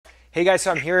Hey guys,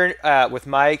 so I'm here with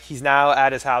Mike. He's now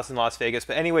at his house in Las Vegas.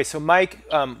 But anyway, so Mike,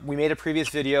 we made a previous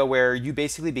video where you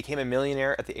basically became a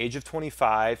millionaire at the age of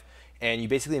 25, and you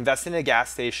basically invested in a gas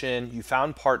station. You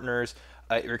found partners.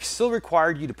 It still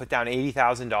required you to put down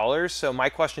 $80,000. So my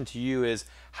question to you is,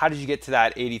 how did you get to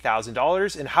that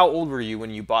 $80,000, and how old were you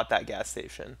when you bought that gas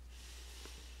station?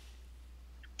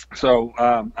 So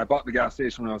I bought the gas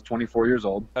station when I was 24 years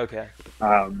old, Okay.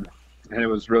 um, and it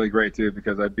was really great too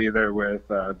because I'd be there with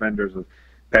vendors of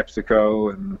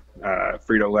PepsiCo and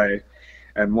Frito-Lay,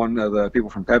 and one of the people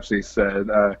from Pepsi said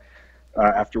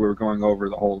after we were going over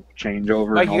the whole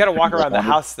changeover Mike, and you all got to the walk things I around the wanted,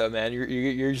 house though, man.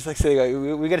 You're just like saying,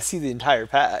 like, we got to see the entire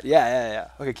pad. Yeah, yeah,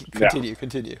 yeah. Okay, continue,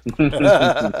 continue.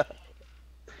 yeah,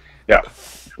 yeah.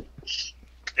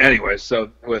 Anyway,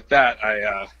 so with that,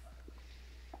 I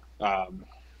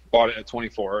bought it at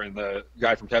 24, and the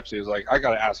guy from Pepsi was like, "I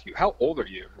got to ask you, how old are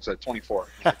you?" I said 24.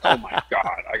 He's like, "Oh my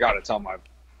God, I got to tell my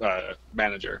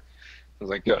manager." I was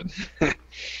like, "Good,"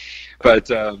 but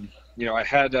I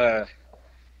had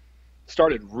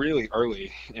started really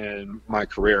early in my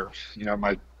career.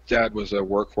 My dad was a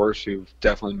workhorse who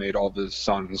definitely made all of his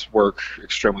sons work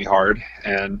extremely hard,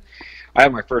 and I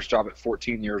had my first job at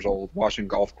 14 years old washing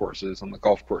golf courses on the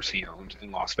golf course he owned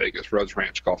in Las Vegas, Rhodes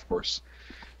Ranch Golf Course.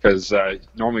 Because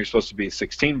normally you're supposed to be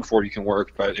 16 before you can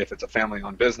work, but if it's a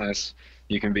family-owned business,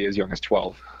 you can be as young as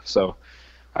 12. So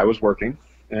I was working,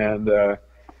 and I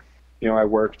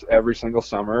worked every single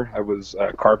summer. I was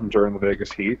a carpenter in the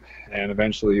Vegas heat, and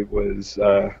eventually was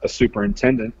a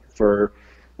superintendent for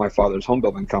my father's home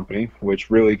building company,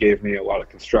 which really gave me a lot of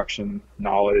construction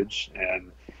knowledge,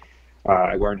 and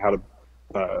I learned how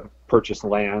to purchase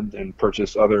land and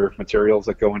purchase other materials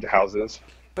that go into houses.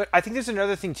 But I think there's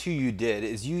another thing too you did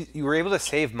is you were able to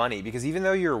save money because even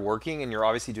though you're working and you're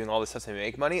obviously doing all this stuff to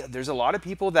make money, there's a lot of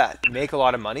people that make a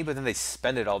lot of money but then they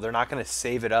spend it all. They're not going to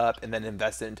save it up and then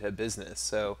invest it into a business.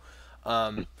 So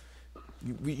um,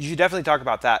 you should definitely talk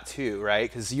about that too, right?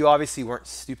 Because you obviously weren't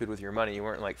stupid with your money. You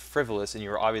weren't like frivolous, and you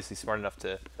were obviously smart enough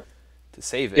to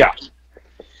save it. Yeah,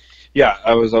 yeah.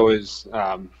 I was always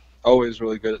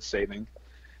really good at saving.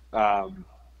 Um,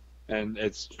 and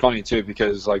it's funny too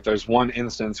because like there's one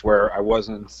instance where I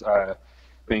wasn't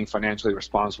being financially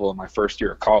responsible in my first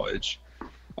year of college,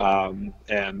 and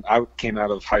I came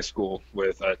out of high school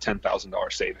with a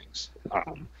 $10,000 savings.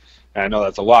 And I know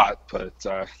that's a lot, but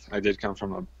I did come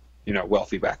from a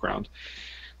wealthy background,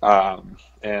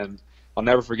 and I'll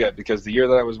never forget because the year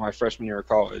that I was my freshman year of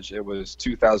college, it was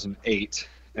 2008,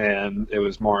 and it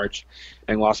was March,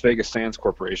 and Las Vegas Sands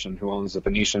Corporation, who owns the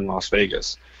Venetian Las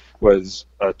Vegas, was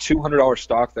a $200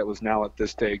 stock that was now at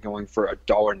this day going for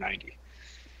 $1.90.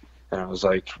 And I was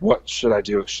like, what should I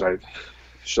do? Should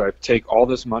I take all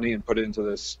this money and put it into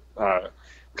this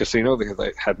casino because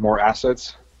they had more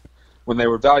assets? When they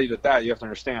were valued at that, you have to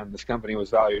understand this company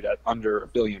was valued at under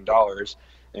 $1 billion,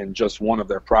 and just one of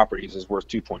their properties is worth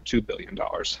 $2.2 billion.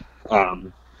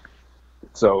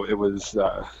 So it was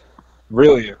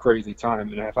really a crazy time.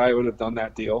 And if I would have done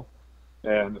that deal,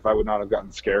 and if I would not have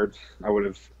gotten scared, I would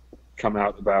have come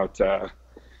out about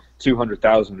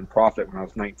 200,000 in profit when I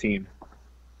was 19.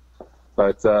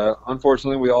 But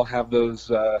unfortunately, we all have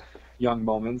those young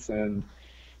moments, and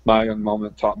my young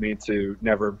moment taught me to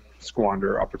never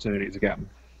squander opportunities again.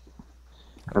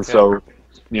 And Okay. so,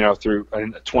 through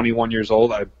at 21 years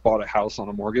old, I bought a house on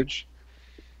a mortgage,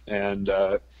 and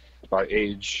by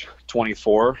age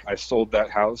 24, I sold that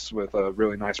house with a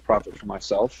really nice profit for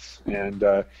myself, and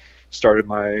started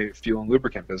my fuel and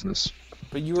lubricant business.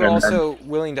 But you were And also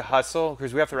willing to hustle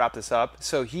because we have to wrap this up.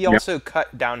 So he yeah, also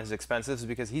cut down his expenses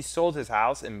because he sold his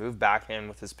house and moved back in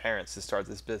with his parents to start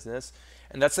this business.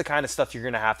 And that's the kind of stuff you're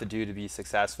going to have to do to be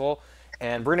successful.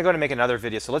 And we're going to go to make another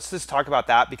video. So let's just talk about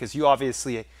that because you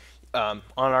obviously, on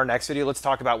our next video, let's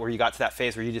talk about where you got to that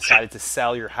phase where you decided to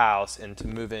sell your house and to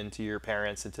move into your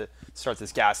parents and to start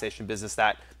this gas station business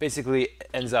that basically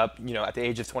ends up, at the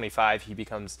age of 25, he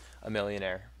becomes a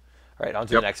millionaire. All right, on to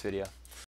the yep. next video.